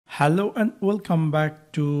Hello and welcome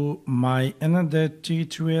back to my another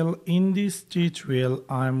tutorial. In this tutorial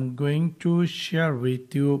I'm going to share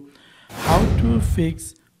with you how to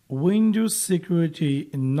fix Windows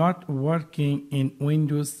security not working in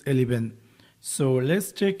Windows 11. So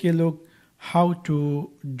let's take a look how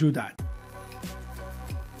to do that.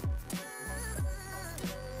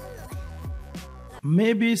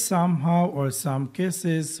 Maybe somehow or some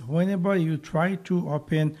cases whenever you try to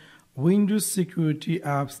open Windows security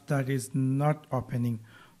apps that is not opening.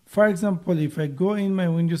 For example, if I go in my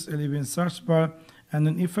Windows 11 search bar and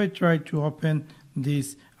then if I try to open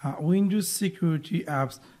this Windows security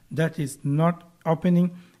apps that is not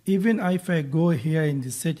opening, even if I go here in the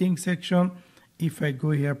settings section, if I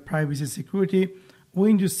go here privacy security,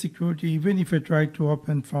 Windows security, even if I try to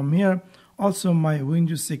open from here, also my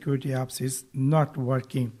Windows security apps is not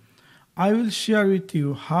working. I will share with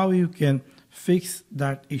you how you can fix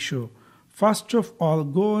that issue. First of all,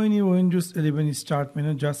 go in your Windows 11 start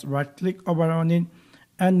menu, just right click over on it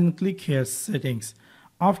and then click here settings.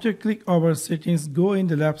 After click over settings, go in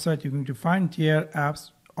the left side, you're going to find here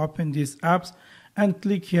apps, open these apps and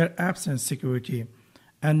click here apps and security.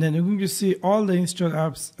 And then you're going to see all the installed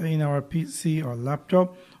apps in our PC or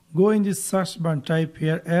laptop. Go in this search bar and type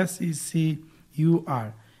here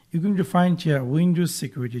SecHealthUI. You're going to find here Windows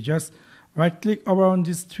security. Just right click over on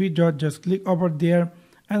this three dot, just click over there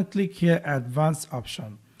and click here advanced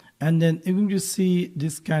option. And then you're going to see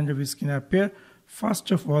this kind of screen appear.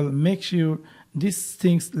 First of all, make sure these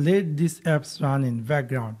things, let these apps run in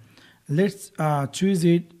background. Let's choose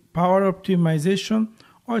it, power optimization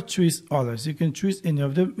or choose others. You can choose any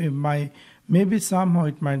of them. Maybe somehow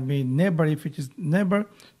it might be never. If it is never,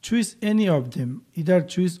 choose any of them. Either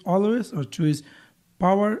choose always or choose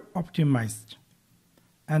power optimized.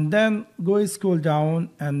 And then go scroll down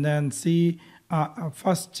and then see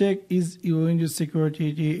first check is your Windows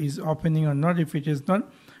security is opening or not. If it is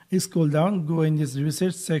not, scroll down, go in this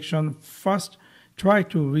reset section. First try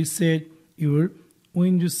to reset your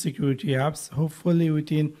Windows security apps. Hopefully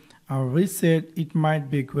within a reset it might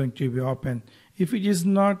be going to be open. If it is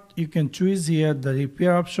not, you can choose here the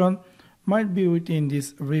repair option. Might be within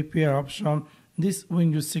this repair option this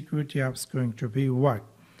Windows security apps going to be work.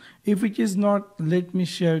 If it is not, let me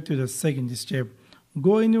share to the second step.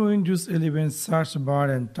 Go in your Windows 11 search bar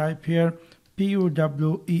and type here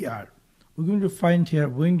PowerShell. We're going to find here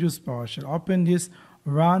Windows PowerShell. Open this,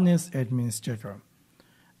 run as administrator.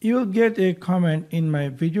 You will get a comment in my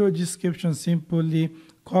video description. Simply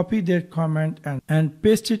copy that comment and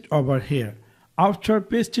paste it over here. After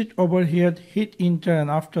paste it over here, hit enter, and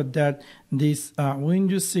after that this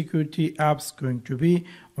Windows security apps going to be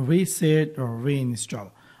reset or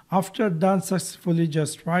reinstall. After done successfully,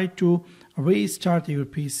 just try to restart your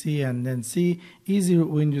PC and then see is your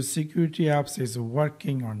Windows security apps is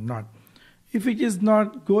working or not. If it is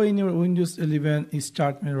not, go in your Windows 11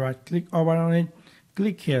 start menu, right click over on it,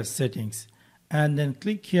 click here settings and then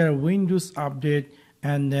click here Windows update,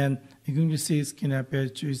 and then you're going to see skin appear.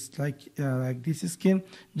 Choose like this skin.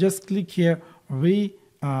 Just click here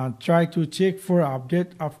try to check for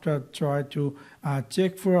update. After try to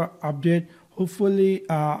check for update, hopefully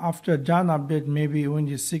after done update, maybe when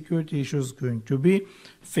the security issue is going to be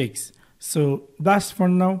fixed. So that's for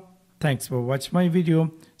now. Thanks for watching my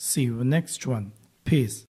video. See you next one. Peace.